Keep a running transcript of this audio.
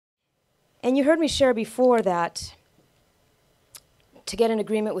And you heard me share before that to get an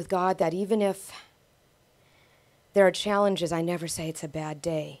agreement with God that even if there are challenges, I never say it's a bad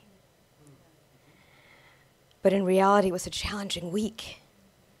day. But in reality, it was a challenging week.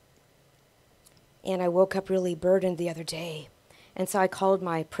 And I woke up really burdened the other day. And so I called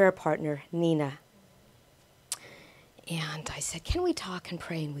my prayer partner, Nina. And I said, can we talk and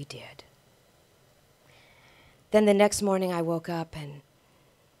pray? And we did. Then the next morning I woke up and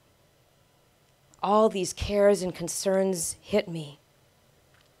all these cares and concerns hit me.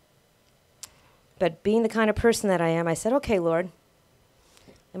 But being the kind of person that I am, I said, okay, Lord,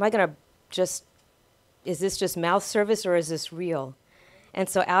 am I going to is this just mouth service or is this real? And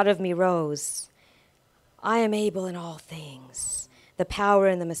so out of me rose, I am able in all things. The power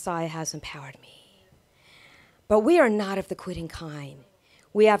in the Messiah has empowered me. But we are not of the quitting kind.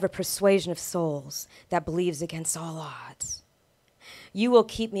 We have a persuasion of souls that believes against all odds. You will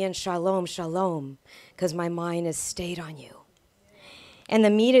keep me in shalom, shalom, because my mind is stayed on you. And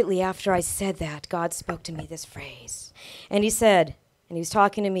immediately after I said that, God spoke to me this phrase. And he said, and he was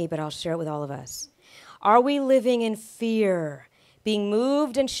talking to me, but I'll share it with all of us. Are we living in fear, being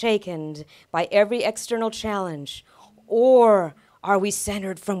moved and shaken by every external challenge? Or are we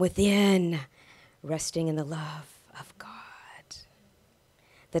centered from within, resting in the love of God?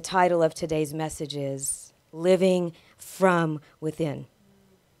 The title of today's message is Living from Within.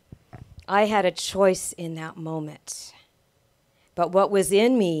 I had a choice in that moment. But what was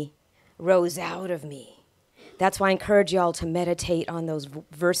in me rose out of me. That's why I encourage y'all to meditate on those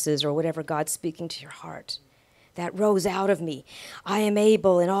verses or whatever God's speaking to your heart. That rose out of me. I am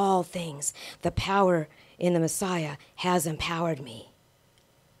able in all things. The power in the Messiah has empowered me.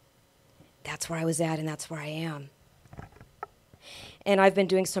 That's where I was at and that's where I am. And I've been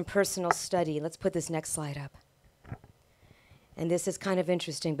doing some personal study. Let's put this next slide up. And this is kind of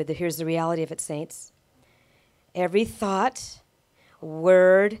interesting, but here's the reality of it, saints. Every thought,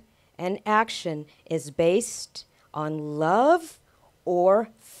 word, and action is based on love or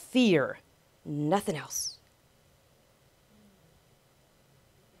fear, nothing else.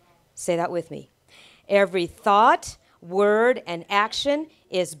 Say that with me. Every thought, word, and action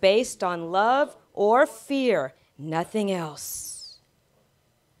is based on love or fear, nothing else.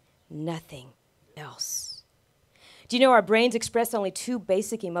 Nothing else. Do you know our brains express only two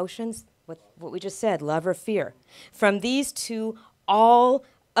basic emotions? What we just said, love or fear. From these two, all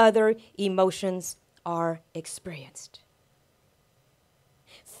other emotions are experienced.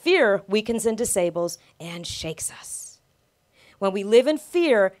 Fear weakens and disables and shakes us. When we live in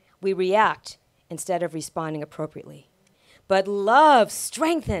fear, we react instead of responding appropriately. But love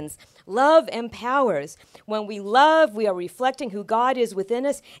strengthens, love empowers. When we love, we are reflecting who God is within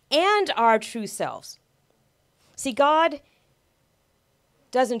us and our true selves. See, God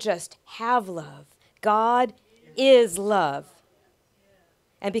doesn't just have love. God is love.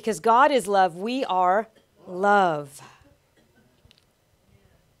 And because God is love, we are love.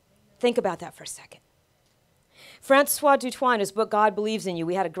 Think about that for a second. Francois Dutoit, in his book, God Believes in You,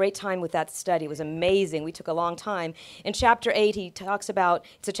 we had a great time with that study. It was amazing. We took a long time. In chapter 8, he talks about,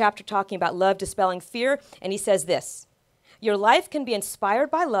 it's a chapter talking about love dispelling fear, and he says this, your life can be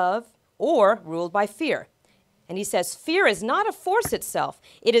inspired by love or ruled by fear. And he says, fear is not a force itself.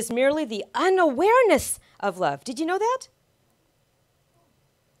 It is merely the unawareness of love. Did you know that?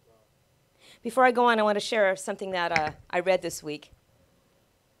 Before I go on, I want to share something that I read this week.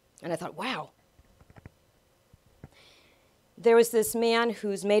 And I thought, wow. There was this man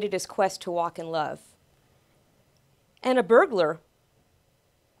who's made it his quest to walk in love. And a burglar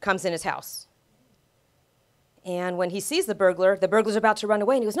comes in his house. And when he sees the burglar's about to run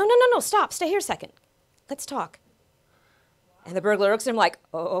away, and he goes, no, stop, stay here a second. Let's talk. And the burglar looks at him like,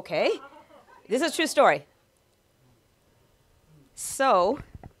 oh, okay. This is a true story. So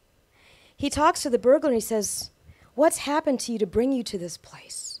he talks to the burglar and he says, what's happened to you to bring you to this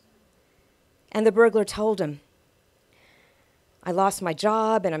place? And the burglar told him, I lost my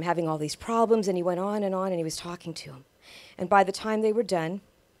job and I'm having all these problems. And he went on and he was talking to him. And by the time they were done,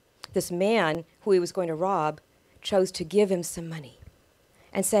 this man who he was going to rob chose to give him some money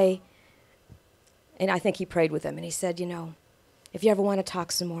and say, and I think he prayed with him, and he said, you know, if you ever want to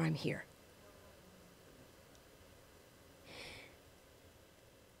talk some more, I'm here.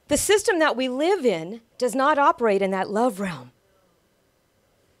 The system that we live in does not operate in that love realm.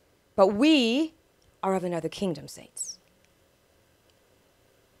 But we are of another kingdom, saints.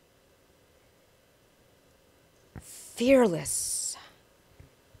 Fearless.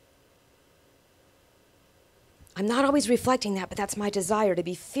 I'm not always reflecting that, but that's my desire, to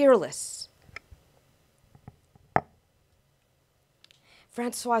be fearless.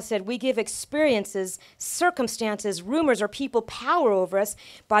 Francois said, we give experiences, circumstances, rumors, or people power over us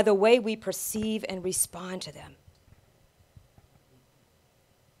by the way we perceive and respond to them.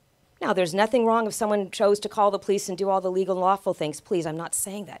 Now, there's nothing wrong if someone chose to call the police and do all the legal and lawful things. Please, I'm not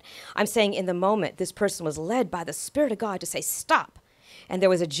saying that. I'm saying in the moment, this person was led by the Spirit of God to say, stop. And there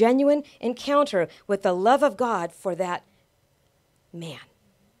was a genuine encounter with the love of God for that man.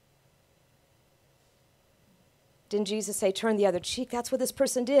 Didn't Jesus say, turn the other cheek? That's what this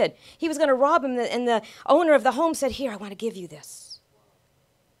person did. He was going to rob him, and the owner of the home said, here, I want to give you this.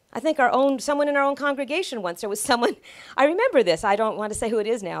 I think someone in our own congregation once, there was someone, I remember this, I don't want to say who it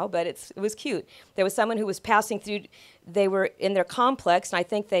is now, but it was cute. There was someone who was passing through, they were in their complex, and I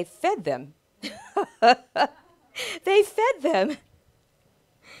think they fed them. They fed them.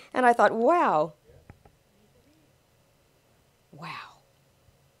 And I thought, wow. Wow.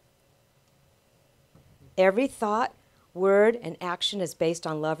 Every thought, word, and action is based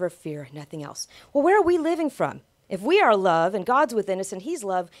on love or fear, nothing else. Well, where are we living from? If we are love and God's within us and He's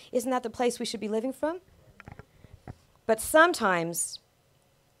love, isn't that the place we should be living from? But sometimes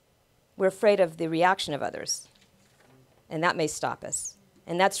we're afraid of the reaction of others, and that may stop us.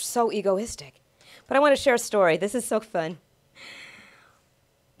 And that's so egoistic. But I want to share a story. This is so fun.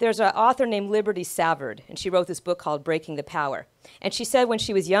 There's an author named Liberty Savard, and she wrote this book called Breaking the Power. And she said when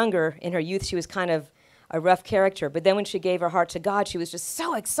she was younger, in her youth, she was kind of a rough character. But then when she gave her heart to God, she was just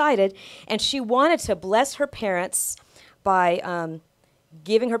so excited. And she wanted to bless her parents by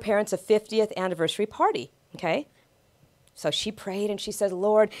giving her parents a 50th anniversary party, okay? So she prayed and she said,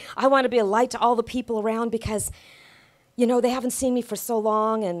 Lord, I want to be a light to all the people around because, you know, they haven't seen me for so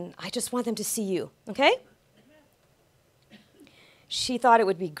long and I just want them to see you, okay? She thought it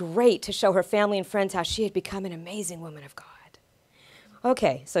would be great to show her family and friends how she had become an amazing woman of God.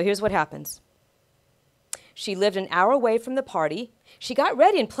 Okay, so here's what happens. She lived an hour away from the party. She got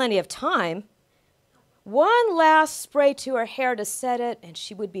ready in plenty of time. One last spray to her hair to set it, and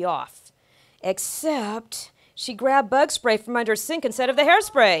she would be off. Except she grabbed bug spray from under her sink instead of the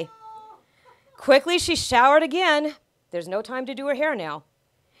hairspray. Quickly, she showered again. There's no time to do her hair now.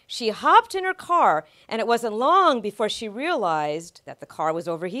 She hopped in her car, and it wasn't long before she realized that the car was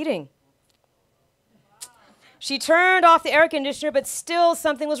overheating. She turned off the air conditioner, but still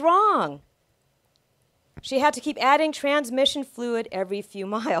something was wrong. She had to keep adding transmission fluid every few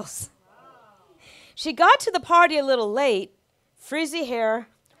miles. She got to the party a little late, frizzy hair,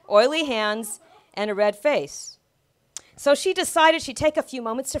 oily hands, and a red face. So she decided she'd take a few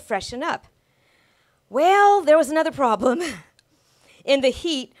moments to freshen up. Well, there was another problem. In the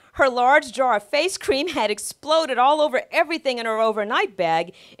heat, her large jar of face cream had exploded all over everything in her overnight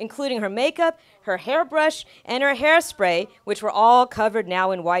bag, including her makeup, her hairbrush, and her hairspray, which were all covered now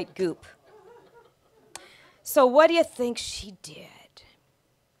in white goop. So what do you think she did?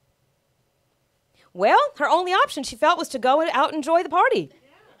 Well, her only option, she felt, was to go out and enjoy the party.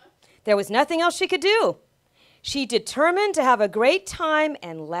 There was nothing else she could do. She determined to have a great time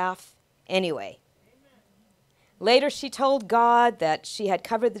and laugh anyway. Later, she told God that she had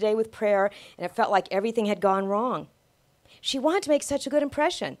covered the day with prayer, and it felt like everything had gone wrong. She wanted to make such a good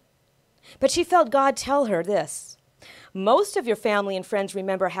impression. But she felt God tell her this: most of your family and friends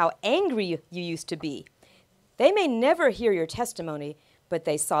remember how angry you used to be. They may never hear your testimony, but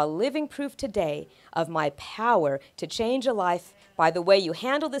they saw living proof today of my power to change a life by the way you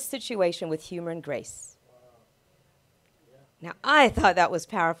handle this situation with humor and grace. Now, I thought that was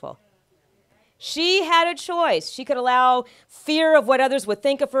powerful. She had a choice. She could allow fear of what others would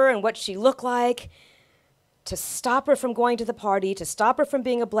think of her and what she looked like to stop her from going to the party, to stop her from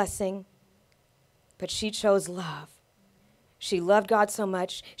being a blessing. But she chose love. She loved God so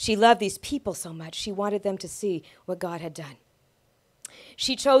much. She loved these people so much. She wanted them to see what God had done.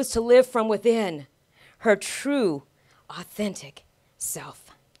 She chose to live from within, her true, authentic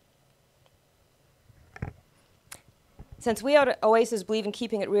self. Since we at Oasis believe in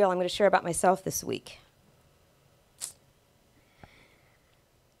keeping it real, I'm going to share about myself this week.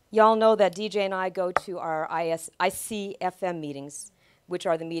 Y'all know that DJ and I go to our ICFM meetings, which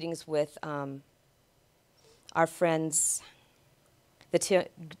are the meetings with our friends,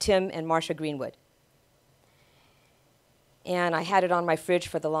 Tim and Marsha Greenwood. And I had it on my fridge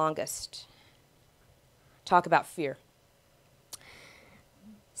for the longest. Talk about fear.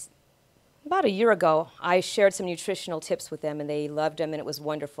 About a year ago, I shared some nutritional tips with them, and they loved them, and it was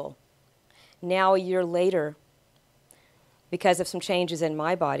wonderful. Now, a year later, because of some changes in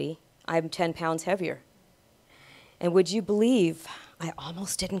my body, I'm 10 pounds heavier. And would you believe I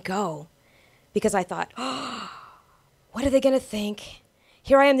almost didn't go because I thought, oh, what are they going to think?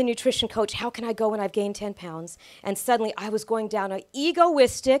 Here I am, the nutrition coach. How can I go when I've gained 10 pounds? And suddenly I was going down an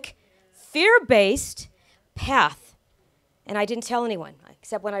egoistic, fear-based path. And I didn't tell anyone,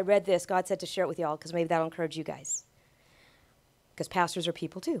 except when I read this, God said to share it with y'all, because maybe that'll encourage you guys. Because pastors are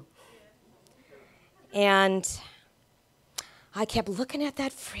people too. And I kept looking at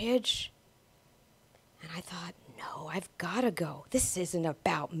that fridge, and I thought, no, I've got to go. This isn't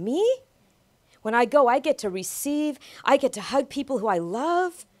about me. When I go, I get to receive. I get to hug people who I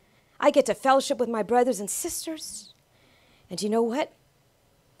love. I get to fellowship with my brothers and sisters. And you know what?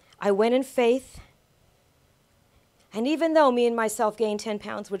 I went in faith. And even though me and myself gained 10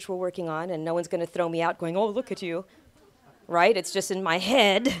 pounds, which we're working on, and no one's going to throw me out going, oh, look at you, right? It's just in my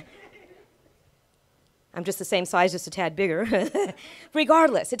head. I'm just the same size, just a tad bigger.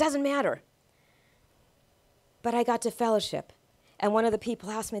 Regardless, it doesn't matter. But I got to fellowship. And one of the people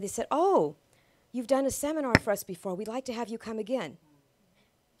asked me, they said, oh, you've done a seminar for us before. We'd like to have you come again.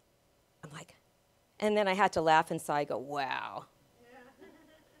 I'm like, and then I had to laugh inside, go, wow.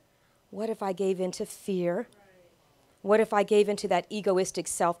 What if I gave in to fear? What if I gave into that egoistic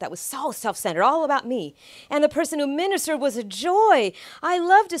self that was so self-centered, all about me? And the person who ministered was a joy. I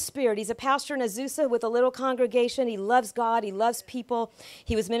loved his spirit. He's a pastor in Azusa with a little congregation. He loves God. He loves people.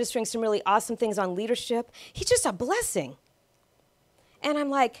 He was ministering some really awesome things on leadership. He's just a blessing. And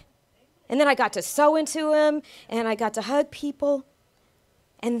I'm like, and then I got to sow into him, and I got to hug people.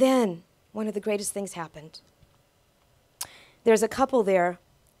 And then one of the greatest things happened. There's a couple there.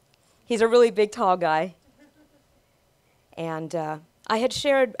 He's a really big, tall guy. And I had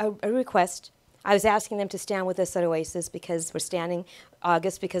shared a request. I was asking them to stand with us at Oasis because we're standing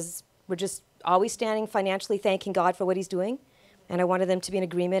August because we're just always standing financially thanking God for what he's doing. And I wanted them to be in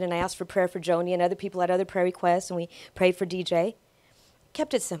agreement. And I asked for prayer for Joni, and other people had other prayer requests, and we prayed for DJ.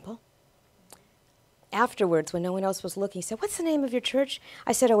 Kept it simple. Afterwards, when no one else was looking, he said, what's the name of your church?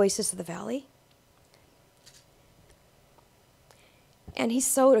 I said, Oasis of the Valley. And he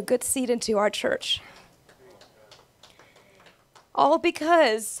sowed a good seed into our church. All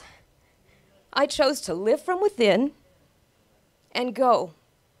because I chose to live from within and go.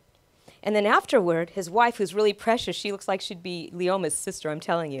 And then afterward, his wife, who's really precious, she looks like she'd be Leoma's sister, I'm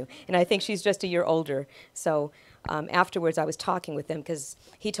telling you. And I think she's just a year older. So afterwards, I was talking with him because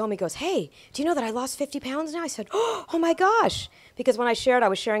he told me, he goes, hey, do you know that I lost 50 pounds now? I said, oh my gosh. Because when I shared, I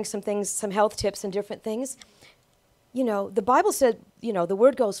was sharing some things, some health tips and different things. You know, the Bible said, you know, the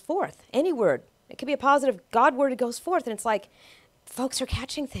word goes forth, any word. It could be a positive God word, it goes forth. And it's like, folks are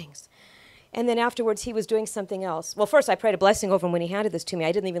catching things. And then afterwards, he was doing something else. Well, first, I prayed a blessing over him when he handed this to me.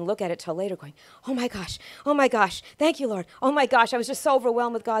 I didn't even look at it till later, going, oh my gosh, thank you, Lord. Oh my gosh, I was just so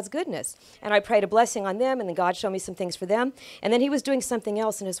overwhelmed with God's goodness. And I prayed a blessing on them, and then God showed me some things for them. And then he was doing something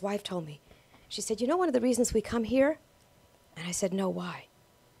else, and his wife told me. She said, you know one of the reasons we come here? And I said, no, why?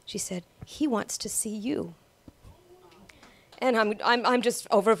 She said, he wants to see you. And I'm just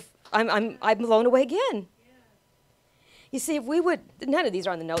over, I'm blown away again. You see, if we would, none of these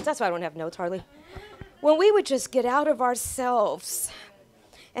are on the notes. That's why I don't have notes hardly. When we would just get out of ourselves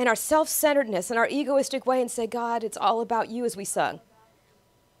and our self-centeredness and our egoistic way and say, God, it's all about you, as we sung.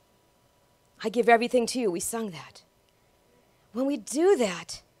 I give everything to you. We sung that. When we do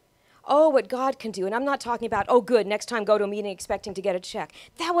that, oh, what God can do. And I'm not talking about, oh, good, next time go to a meeting expecting to get a check.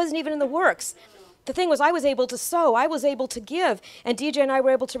 That wasn't even in the works. The thing was, I was able to sow, I was able to give, and DJ and I were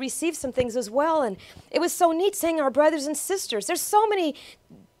able to receive some things as well, and it was so neat seeing our brothers and sisters. There's so many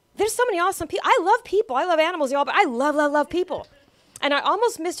awesome people. I love people, I love animals, y'all, but I love people. And I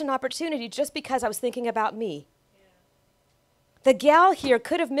almost missed an opportunity just because I was thinking about me. The gal here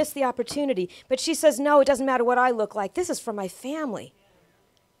could have missed the opportunity, but she says, no, it doesn't matter what I look like. This is for my family.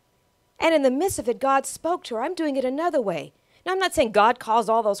 And in the midst of it, God spoke to her. I'm doing it another way. Now, I'm not saying God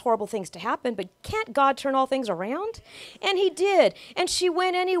caused all those horrible things to happen, but can't God turn all things around? And he did, and she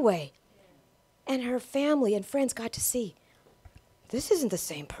went anyway. And her family and friends got to see, this isn't the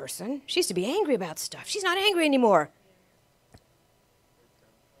same person. She used to be angry about stuff. She's not angry anymore.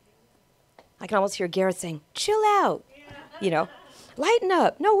 I can almost hear Garrett saying, chill out, you know, lighten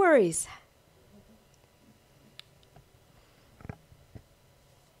up, no worries.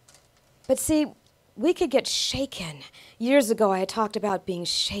 But see, we could get shaken. Years ago, I had talked about being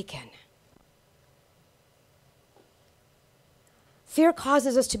shaken. Fear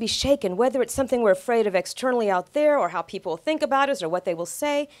causes us to be shaken, whether it's something we're afraid of externally out there or how people will think about us or what they will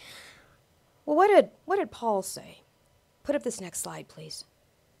say. Well, what did Paul say? Put up this next slide, please.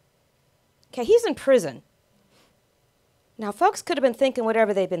 Okay, he's in prison. Now, folks could have been thinking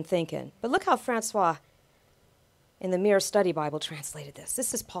whatever they've been thinking, but look how Francois in the Mirror Study Bible translated this.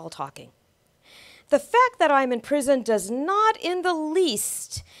 This is Paul talking. The fact that I'm in prison does not in the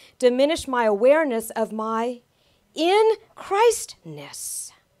least diminish my awareness of my in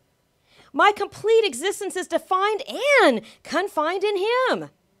Christness. My complete existence is defined and confined in Him.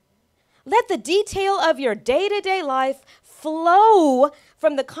 Let the detail of your day-to-day life flow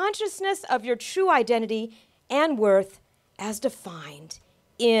from the consciousness of your true identity and worth as defined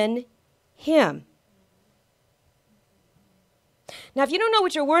in Him. Now, if you don't know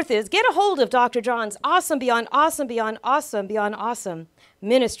what your worth is, get a hold of Dr. John's Awesome Beyond Awesome Beyond Awesome Beyond Awesome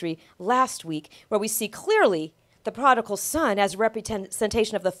ministry last week, where we see clearly the prodigal son as a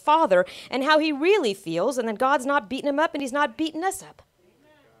representation of the Father and how he really feels, and then God's not beating him up and He's not beating us up.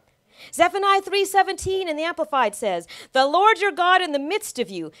 Zephaniah 3:17 in the Amplified says, "The Lord your God in the midst of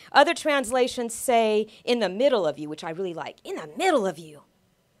you." Other translations say, "in the middle of you," which I really like. "In the middle of you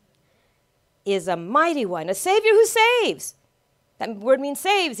is a mighty one, a Savior who saves." That word means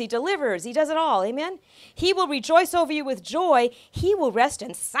saves, He delivers, He does it all, amen? "He will rejoice over you with joy. He will rest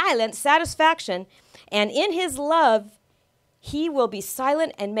in silent satisfaction. And in His love, He will be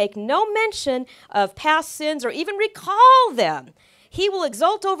silent and make no mention of past sins or even recall them. He will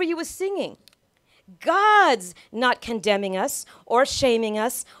exult over you with singing." God's not condemning us or shaming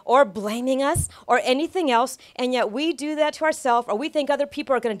us or blaming us or anything else, and yet we do that to ourselves, or we think other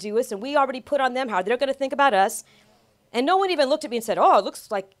people are going to do us, and we already put on them how they're going to think about us. And no one even looked at me and said, "Oh, it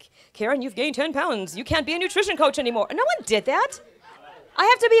looks like, Karen, you've gained 10 pounds. You can't be a nutrition coach anymore." No one did that. I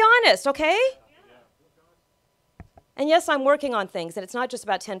have to be honest, okay? And yes, I'm working on things, and it's not just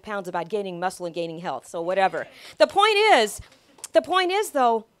about 10 pounds, about gaining muscle and gaining health, so whatever. The point is,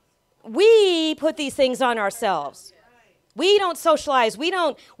 though, we put these things on ourselves. We don't socialize. We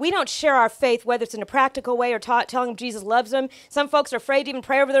don't share our faith, whether it's in a practical way or telling them Jesus loves them. Some folks are afraid to even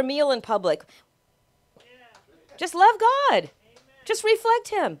pray over their meal in public. Just love God. Just reflect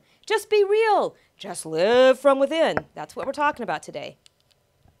Him. Just be real. Just live from within. That's what we're talking about today.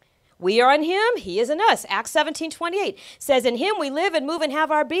 We are in Him, He is in us. Acts 17:28 says, "In Him we live and move and have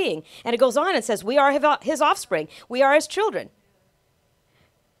our being." And it goes on and says, we are His offspring. We are His children.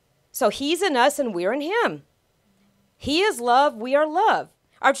 So He's in us and we're in Him. He is love, we are love.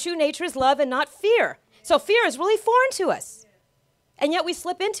 Our true nature is love and not fear. So fear is really foreign to us. And yet we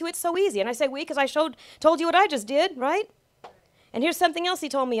slip into it so easy. And I say we because I told you what I just did, right? And here's something else He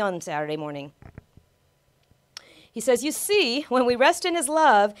told me on Saturday morning. He says, "You see, when we rest in His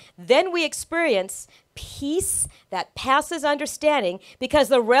love, then we experience peace that passes understanding, because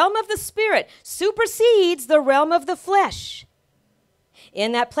the realm of the Spirit supersedes the realm of the flesh.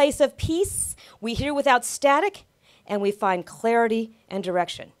 In that place of peace, we hear without static, and we find clarity and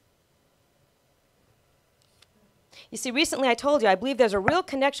direction." You see, recently I told you, I believe there's a real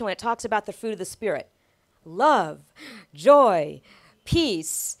connection when it talks about the fruit of the Spirit. Love, joy,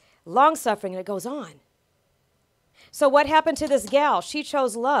 peace, long-suffering, and it goes on. So what happened to this gal? She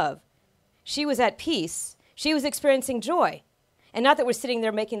chose love. She was at peace. She was experiencing joy. And not that we're sitting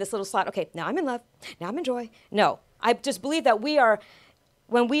there making this little slot, okay, now I'm in love, now I'm in joy. No, I just believe that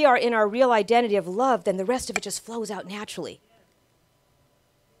when we are in our real identity of love, then the rest of it just flows out naturally.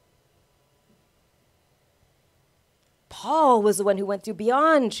 Paul was the one who went through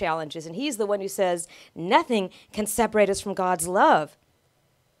beyond challenges, and he's the one who says, nothing can separate us from God's love.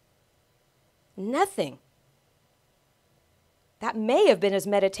 Nothing. That may have been his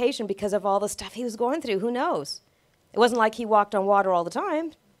meditation because of all the stuff he was going through. Who knows? It wasn't like he walked on water all the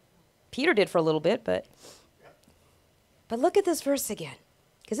time. Peter did for a little bit, but look at this verse again,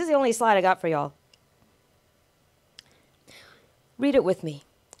 because this is the only slide I got for y'all. Read it with me.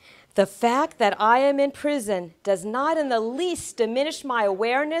 "The fact that I am in prison does not in the least diminish my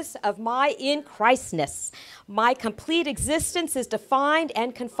awareness of my in Christness. My complete existence is defined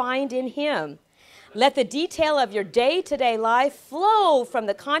and confined in Him. Let the detail of your day-to-day life flow from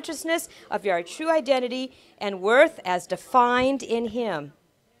the consciousness of your true identity and worth as defined in Him."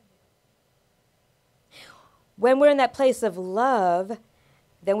 When we're in that place of love,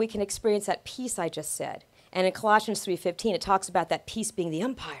 then we can experience that peace I just said. And in Colossians 3:15, it talks about that peace being the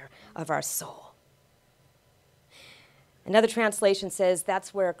umpire of our soul. Another translation says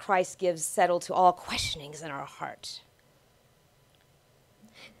that's where Christ gives settle to all questionings in our heart.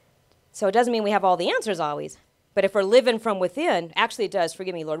 So it doesn't mean we have all the answers always, but if we're living from within, actually it does,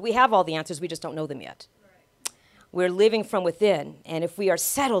 forgive me, Lord, we have all the answers, we just don't know them yet. We're living from within, and if we are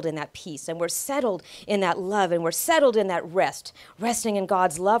settled in that peace, and we're settled in that love, and we're settled in that rest, resting in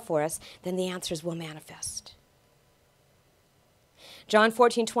God's love for us, then the answers will manifest. John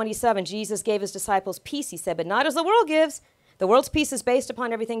 14:27, Jesus gave His disciples peace, He said, but not as the world gives. The world's peace is based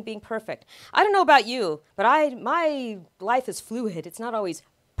upon everything being perfect. I don't know about you, but my life is fluid. It's not always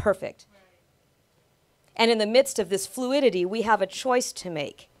perfect. And in the midst of this fluidity, we have a choice to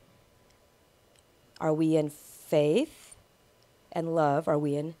make. Are we in faith and love? Are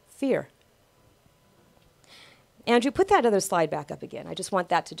we in fear? Andrew, put that other slide back up again. I just want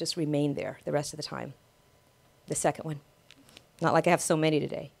that to just remain there the rest of the time. The second one. Not like I have so many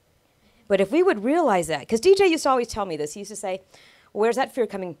today. But if we would realize that, because DJ used to always tell me this. He used to say, where's that fear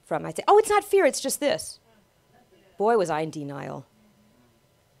coming from? I'd say, oh, it's not fear, it's just this. Boy, was I in denial.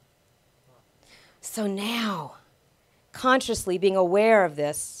 So now, consciously being aware of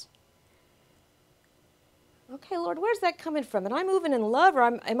this, okay, Lord, where's that coming from? Am I moving in love, or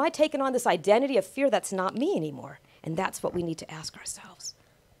am I taking on this identity of fear that's not me anymore? And that's what we need to ask ourselves.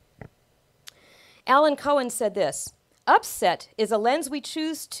 Alan Cohen said this, upset is a lens we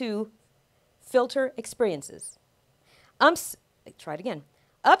choose to filter experiences. Try it again.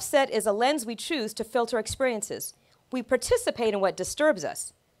 Upset is a lens we choose to filter experiences. We participate in what disturbs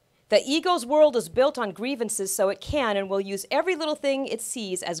us. The ego's world is built on grievances, so it can and will use every little thing it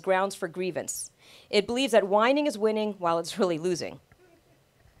sees as grounds for grievance. It believes that whining is winning while it's really losing.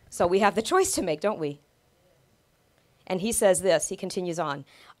 So we have the choice to make, don't we? And he says this, he continues on.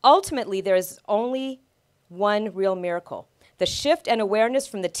 Ultimately, there is only one real miracle. The shift and awareness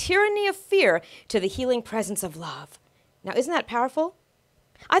from the tyranny of fear to the healing presence of love. Now, isn't that powerful?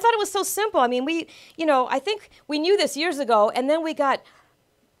 I thought it was so simple. I mean, I think we knew this years ago, and then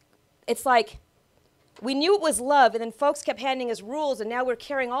it's like we knew it was love, and then folks kept handing us rules, and now we're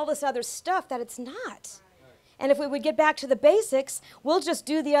carrying all this other stuff that it's not. And if we would get back to the basics, we'll just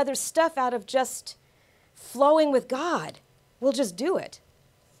do the other stuff out of just flowing with God. We'll just do it.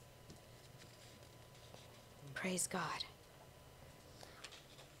 Praise God.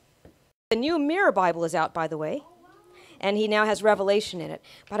 The New Mirror Bible is out, by the way, and he now has Revelation in it.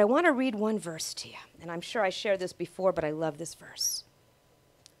 But I want to read one verse to you, and I'm sure I shared this before, but I love this verse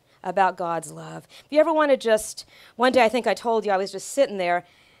about God's love. If you ever want to one day I think I told you I was just sitting there,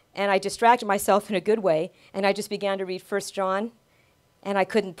 and I distracted myself in a good way, and I just began to read 1 John, and I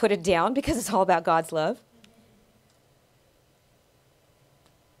couldn't put it down because it's all about God's love.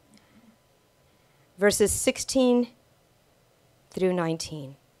 Verses 16 through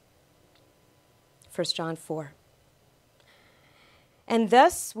 19. 1 John 4. And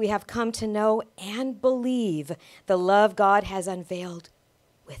thus we have come to know and believe the love God has unveiled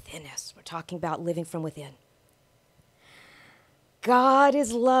within us. We're talking about living from within. God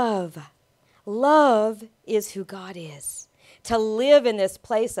is love. Love is who God is. To live in this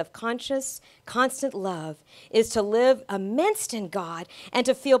place of conscious, constant love is to live immersed in God and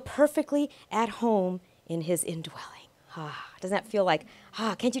to feel perfectly at home in his indwelling. Doesn't that feel like,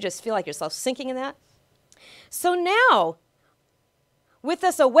 can't you just feel like yourself sinking in that? So now, with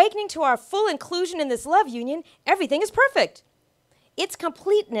us awakening to our full inclusion in this love union, everything is perfect. Its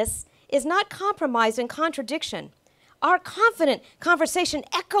completeness is not compromised in contradiction. Our confident conversation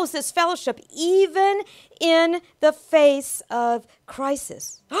echoes this fellowship even in the face of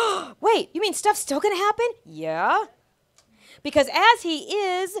crisis. Wait, you mean stuff's still going to happen? Yeah. Because as he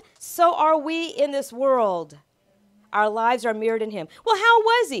is, so are we in this world. Our lives are mirrored in him. Well, how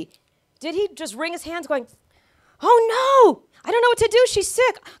was he? Did he just wring his hands going, oh no, I don't know what to do, she's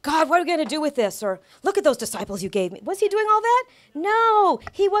sick. God, what are we going to do with this? Or look at those disciples you gave me. Was he doing all that? No,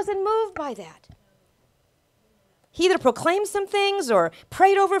 he wasn't moved by that. He either proclaimed some things or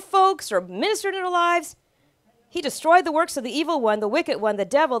prayed over folks or ministered in their lives. He destroyed the works of the evil one, the wicked one, the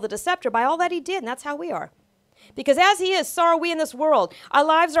devil, the deceptor by all that he did, and that's how we are. Because as he is, so are we in this world. Our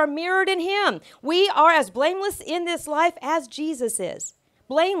lives are mirrored in him. We are as blameless in this life as Jesus is.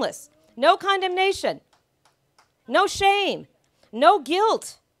 Blameless. No condemnation. No shame. No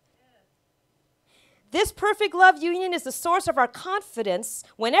guilt. This perfect love union is the source of our confidence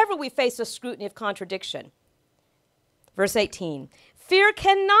whenever we face the scrutiny of contradiction. Verse 18, fear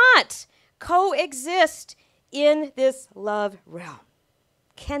cannot coexist in this love realm.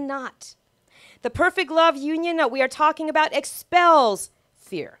 Cannot. The perfect love union that we are talking about expels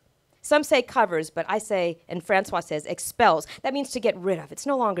fear. Some say covers, but I say, and Francois says, expels. That means to get rid of. It's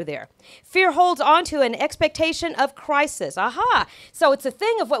no longer there. Fear holds on to an expectation of crisis. Aha! So it's a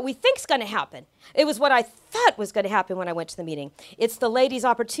thing of what we think is going to happen. It was what I thought was going to happen when I went to the meeting. It's the lady's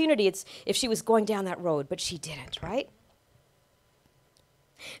opportunity. It's if she was going down that road, but she didn't, right?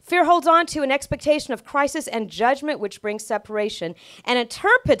 Fear holds on to an expectation of crisis and judgment, which brings separation, and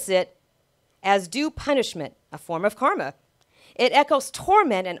interprets it as due punishment, a form of karma. It echoes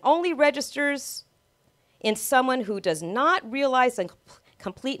torment and only registers in someone who does not realize the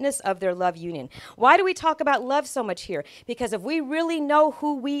completeness of their love union. Why do we talk about love so much here? Because if we really know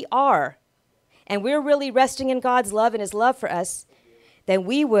who we are, and we're really resting in God's love and his love for us, then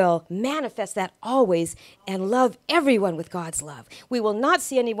we will manifest that always and love everyone with God's love. We will not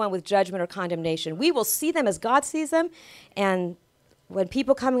see anyone with judgment or condemnation. We will see them as God sees them. And when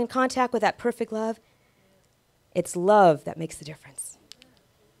people come in contact with that perfect love, it's love that makes the difference.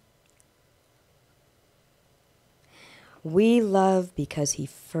 We love because he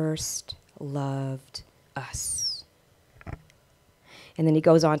first loved us. And then he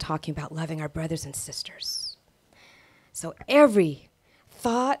goes on talking about loving our brothers and sisters. So every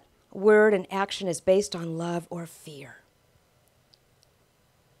thought, word, and action is based on love or fear.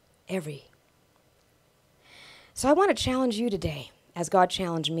 Every. So I want to challenge you today, as God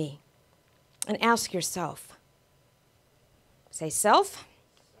challenged me, and ask yourself, say, self,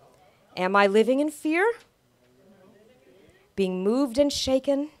 am I living in fear? Being moved and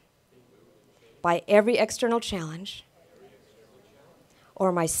shaken by every external challenge? Or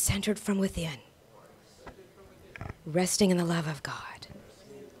am I centered from within, resting in the love of God?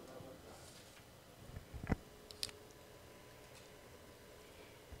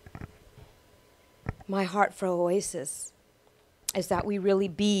 My heart for Oasis is that we really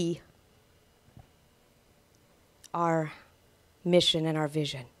be our mission and our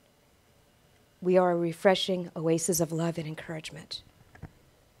vision. We are a refreshing oasis of love and encouragement.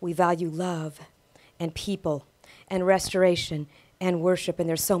 We value love and people and restoration and worship, and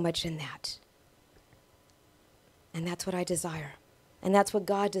there's so much in that. And that's what I desire. And that's what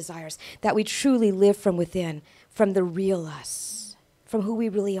God desires, that we truly live from within, from the real us, from who we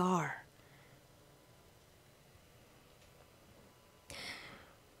really are.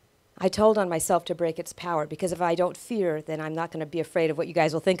 I told on myself to break its power, because if I don't fear, then I'm not going to be afraid of what you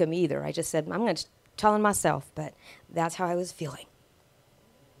guys will think of me either. I just said, I'm going to tell on myself, but that's how I was feeling.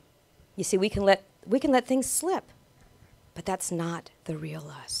 You see, we can let things slip, but that's not the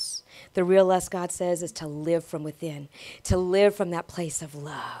real us. The real us, God says, is to live from within, to live from that place of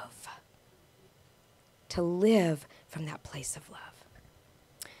love, to live from that place of love.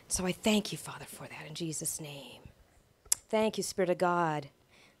 So I thank you, Father, for that in Jesus' name. Thank you, Spirit of God.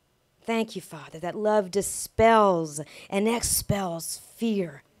 Thank you, Father, that love dispels and expels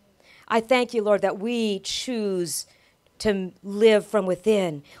fear. I thank you, Lord, that we choose to live from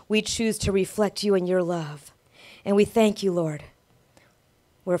within. We choose to reflect you and your love. And we thank you, Lord,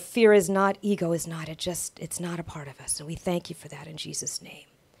 where fear is not, ego is not, it's not a part of us. And we thank you for that in Jesus' name.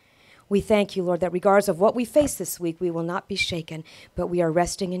 We thank you, Lord, that regardless of what we face this week, we will not be shaken, but we are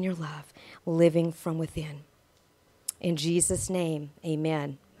resting in your love, living from within. In Jesus' name,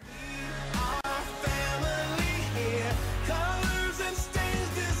 amen.